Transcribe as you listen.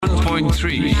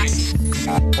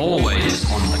101.3.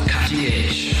 Always on the cutting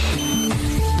edge.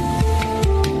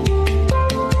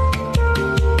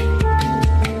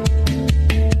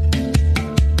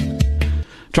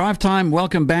 Drive Time,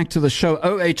 welcome back to the show.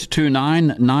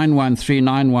 0829 913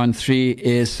 913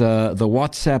 is the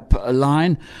WhatsApp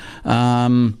line.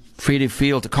 Free to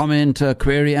field, comment,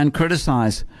 query, and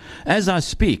criticize. As I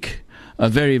speak, a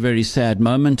very, very sad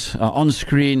moment. On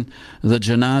screen, the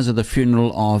janazah, the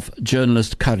funeral of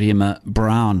journalist Karima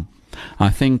Brown.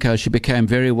 I think she became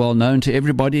very well known to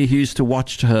everybody who used to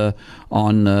watch her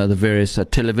on the various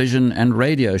television and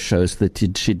radio shows that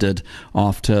she did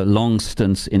after long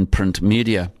stints in print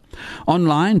media.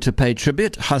 Online to pay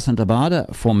tribute, Gasant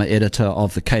Abarder, former editor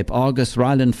of the Cape Argus,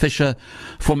 Ryland Fisher,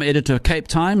 former editor of Cape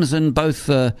Times, and both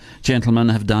gentlemen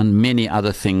have done many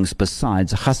other things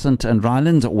besides. Gasant and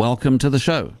Ryland, welcome to the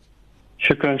show.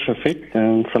 Shukran, Shafiq,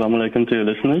 and salam alaikum to your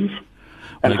listeners.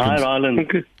 And hi,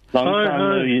 Ryland. Long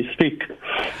time you speak.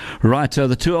 Right,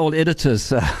 the two old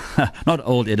editors, not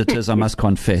old editors, I must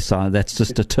confess, that's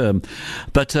just a term.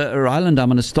 But Ryland, I'm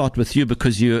going to start with you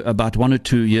because you're about 1 or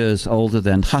 2 years older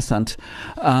than Gasant.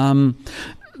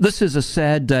 This is a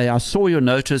sad day. I saw your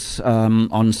notice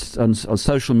on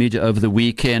social media over the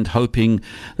weekend, hoping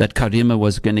that Karima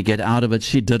was going to get out of it.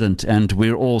 She didn't, and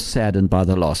we're all saddened by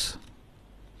the loss.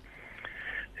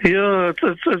 Yeah,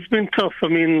 it's been tough. I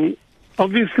mean,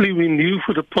 obviously, we knew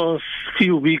for the past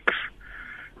few weeks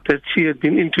that she had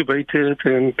been intubated,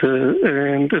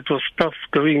 and it was tough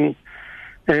going.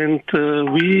 And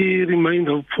we remained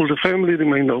hopeful. The family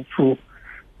remained hopeful.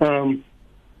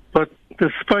 But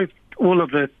despite all of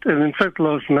that, and in fact,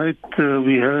 last night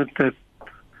we heard that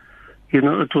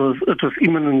it was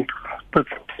imminent. But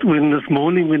this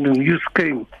morning, when the news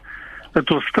came, it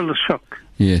was still a shock.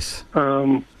 Yes.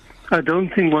 I don't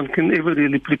think one can ever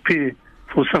really prepare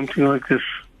for something like this.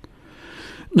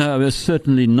 No,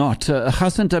 certainly not.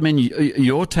 Gasant, I mean,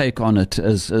 your take on it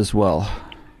as well.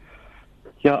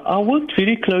 Yeah, I worked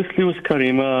very closely with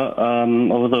Karima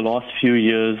over the last few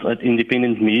years at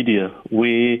independent media,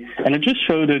 and it just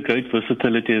showed her great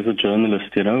versatility as a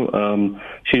journalist,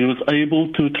 She was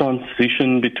able to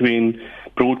transition between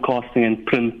broadcasting and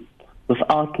print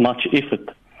without much effort.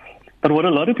 But what a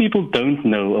lot of people don't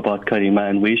know about Karima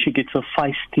and where she gets a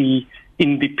feisty,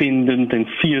 independent and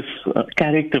fierce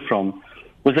character from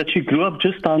was that she grew up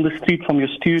just down the street from your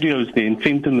studios there in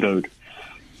Fenton Road.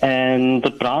 And the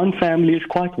Brown family is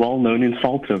quite well known in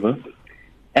Salt River.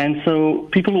 And so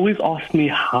people always ask me,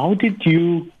 how did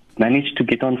you manage to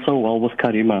get on so well with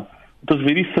Karima? It was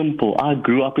very simple. I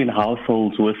grew up in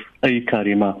households with a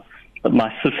Karima.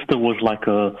 My sister was like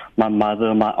my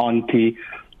mother, my auntie.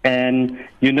 And,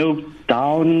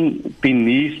 down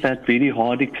beneath that very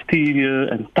hard exterior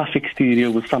and tough exterior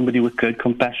was somebody with great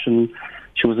compassion.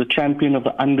 She was a champion of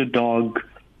the underdog.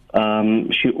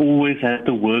 She always had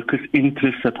the workers'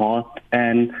 interests at heart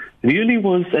and really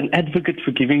was an advocate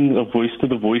for giving a voice to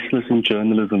the voiceless in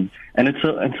journalism. And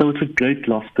so it's a great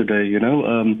loss today,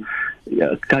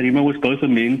 Karima was both a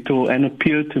mentor and a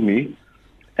peer to me.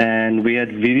 And we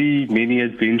had very many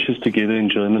adventures together in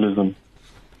journalism.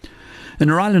 In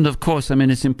Ryland, of course, I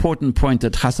mean, it's an important point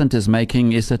that Gasant is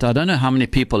making is that I don't know how many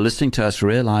people listening to us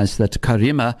realize that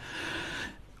Karima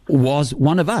was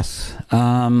one of us.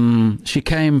 She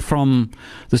came from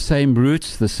the same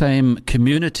roots, the same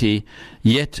community,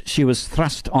 yet she was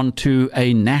thrust onto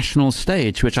a national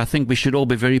stage, which I think we should all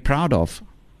be very proud of.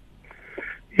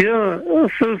 Yeah,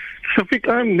 so Shafiq,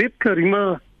 I met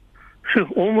Karima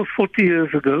almost 40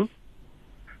 years ago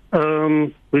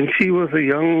when she was a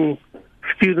young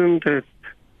student at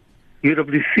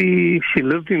UWC. She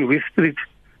lived in Westridge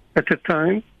at the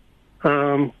time.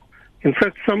 In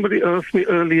fact, somebody asked me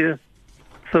earlier,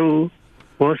 so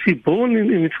was she born in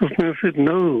Mitchells Plain? I said,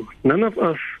 no, none of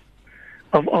us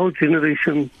of our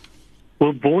generation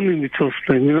were born in Mitchells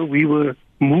Plain. We were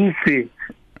moved there.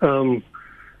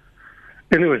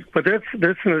 Anyway, but that's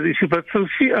another issue. But so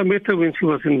I met her when she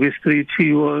was in Westridge.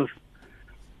 She was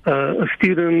a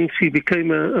student. She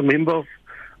became a member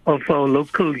of our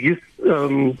local youth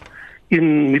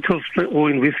in Mitchells Plain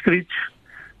or in Westridge,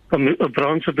 a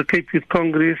branch of the Cape Youth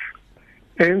Congress.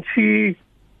 And she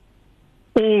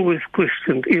always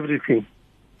questioned everything.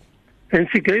 And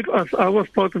she gave us, I was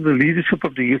part of the leadership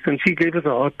of the youth, and she gave us a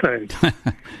hard time.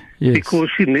 Yes. Because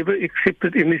she never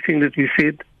accepted anything that we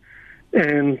said.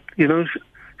 And,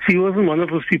 she wasn't one of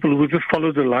those people who would just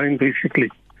follow the line, basically.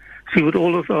 She would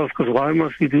always ask us, why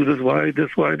must we do this, why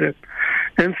that?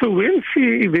 And so when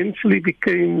she eventually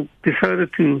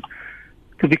decided to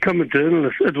become a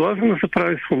journalist, it wasn't a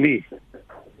surprise for me.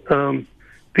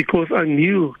 Because I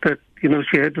knew that,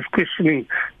 she had this questioning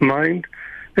mind.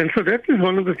 And so that is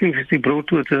one of the things that she brought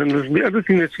to journalism. The other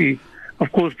thing that she,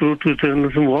 of course, brought to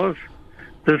journalism was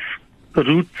this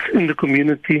roots in the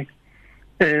community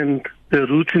and the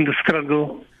roots in the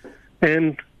struggle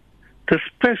and this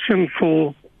passion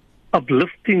for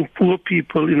uplifting poor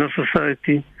people in our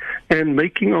society and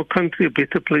making our country a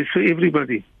better place for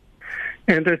everybody.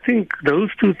 And I think those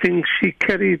two things she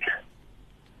carried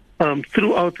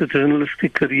throughout the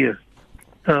journalistic career.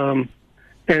 And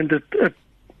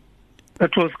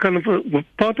it was kind of a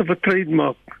part of a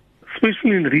trademark,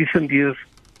 especially in recent years,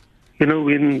 you know,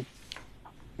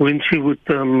 when she would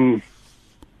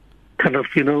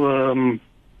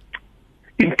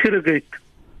interrogate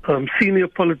senior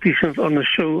politicians on a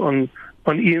show on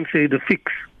ENCA The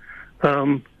Fix.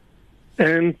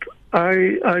 And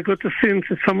I got the sense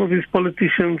that some of these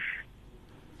politicians,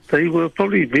 they were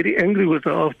probably very angry with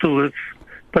her afterwards,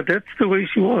 but that's the way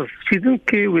she was. She didn't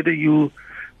care whether you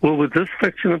were with this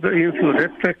faction of the ANC or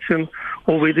that faction,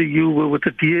 or whether you were with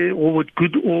the DA or with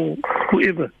Good or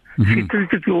whoever. Mm-hmm. She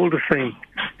treated you all the same.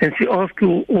 And she asked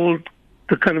you all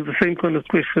the same kind of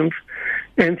questions,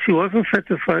 and she wasn't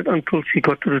satisfied until she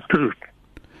got to the truth.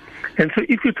 And so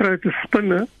if you try to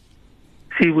spin her,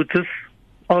 she would just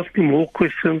ask you more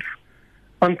questions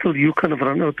until you kind of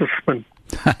run out of spin.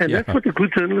 And that's what a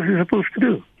good journalist is supposed to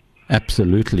do.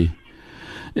 Absolutely.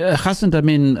 Gasant, I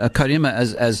mean, Karima,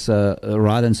 as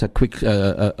Ryland so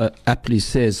aptly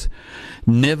says,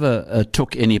 never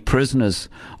took any prisoners.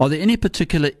 Are there any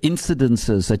particular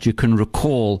incidences that you can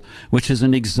recall which is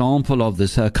an example of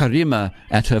this? Karima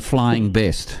at her flying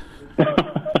best.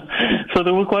 So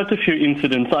there were quite a few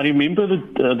incidents. I remember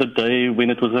the day when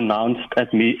it was announced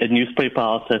at Newspaper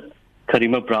House that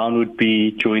Karima Brown would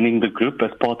be joining the group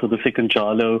as part of the second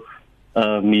Jalo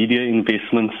media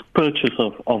investments purchase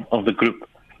of the group.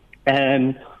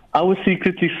 And I was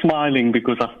secretly smiling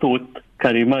because I thought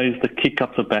Karima is the kick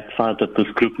up the backside that this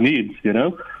group needs, you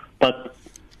know. But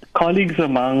colleagues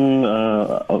among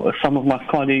some of my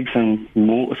colleagues and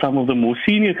some of the more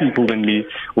senior people than me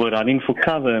were running for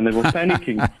cover, and they were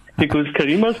panicking because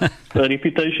Karima's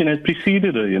reputation had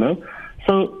preceded her, you know.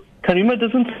 So Karima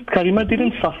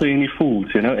didn't suffer any fools,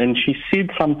 you know, and she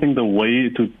said something the way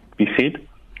it would be said.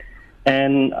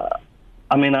 And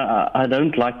I mean, I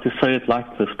don't like to say it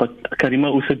like this, but Karima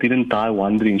also didn't die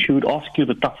wondering. She would ask you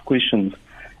the tough questions.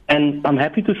 And I'm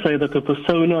happy to say that her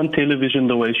persona on television,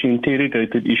 the way she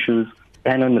interrogated issues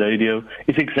and on radio,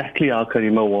 is exactly how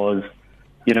Karima was,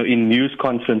 you know, in news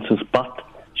conferences. But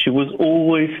she was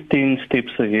always 10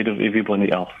 steps ahead of everybody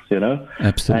else, you know.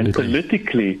 Absolutely. And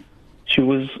politically, she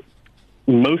was,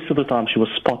 most of the time, she was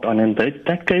spot on. And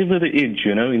that gave her the edge,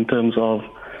 you know, in terms of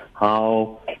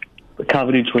how the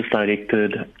coverage was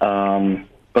directed,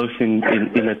 both in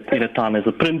a time as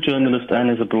a print journalist and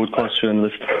as a broadcast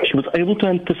journalist. She was able to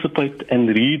anticipate and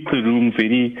read the room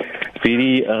very,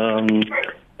 very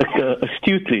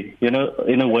astutely, you know,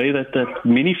 in a way that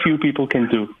many few people can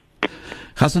do.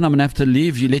 Gasant, I'm going to have to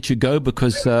let you go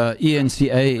because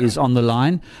ENCA is on the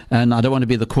line, and I don't want to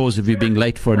be the cause of you being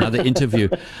late for another interview.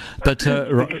 But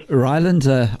Ryland,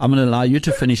 I'm going to allow you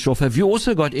to finish off. Have you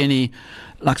also got any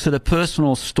sort of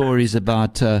personal stories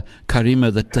about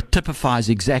Karima that typifies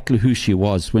exactly who she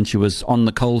was when she was on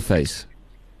the coalface?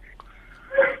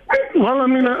 Well, I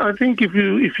mean, I think if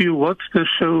you watch the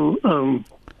show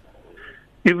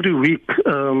every week,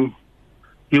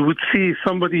 you would see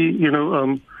somebody, you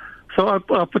know. So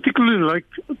I particularly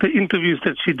liked the interviews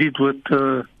that she did with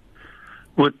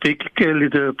Becky Kelly,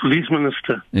 the police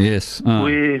minister. Yes.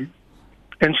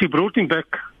 And she brought him back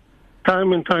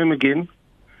time and time again,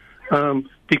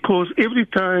 because every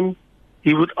time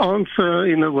he would answer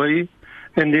in a way,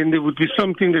 and then there would be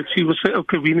something that she would say,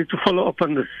 okay, we need to follow up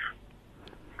on this.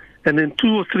 And then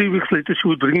 2 or 3 weeks later, she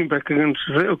would bring him back again and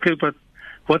say, okay, but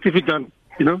what have you done?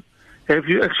 You know, have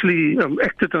you actually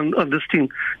acted on this thing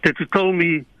that you told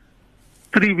me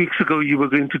 3 weeks ago you were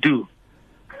going to do?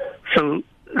 So,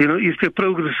 you know, is there a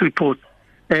progress report?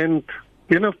 And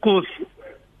then, of course,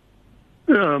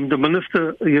 the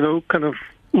minister, you know, kind of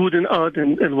oohed and ahed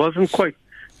and wasn't quite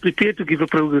prepared to give a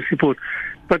progress report.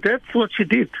 But that's what she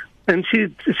did. And she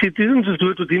didn't just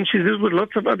do it with him, she did it with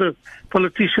lots of other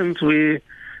politicians where,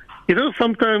 you know,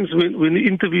 sometimes when you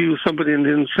interview somebody and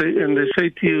they say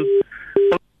to you,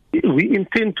 we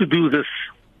intend to do this.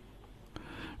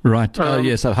 Right.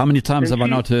 Yes. How many times have I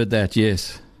not heard that?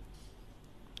 Yes.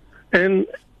 And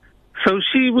so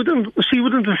she wouldn't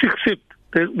just accept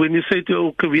that when you say to her,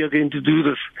 okay, we are going to do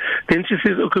this. Then she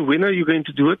says, okay, when are you going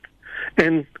to do it?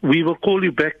 And we will call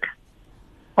you back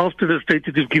after the date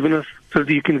that you've given us so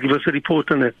that you can give us a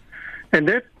report on it. And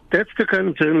that's the kind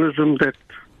of journalism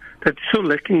that's so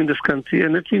lacking in this country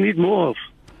and that we need more of.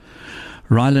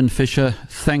 Ryland Fisher,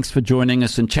 thanks for joining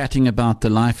us and chatting about the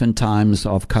life and times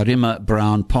of Karima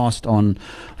Brown, passed on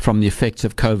from the effects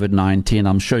of COVID-19.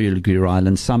 I'm sure you'll agree,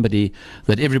 Ryland, somebody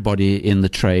that everybody in the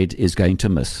trade is going to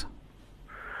miss.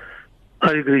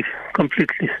 I agree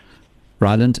completely.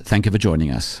 Ryland, thank you for joining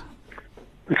us.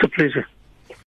 It's a pleasure.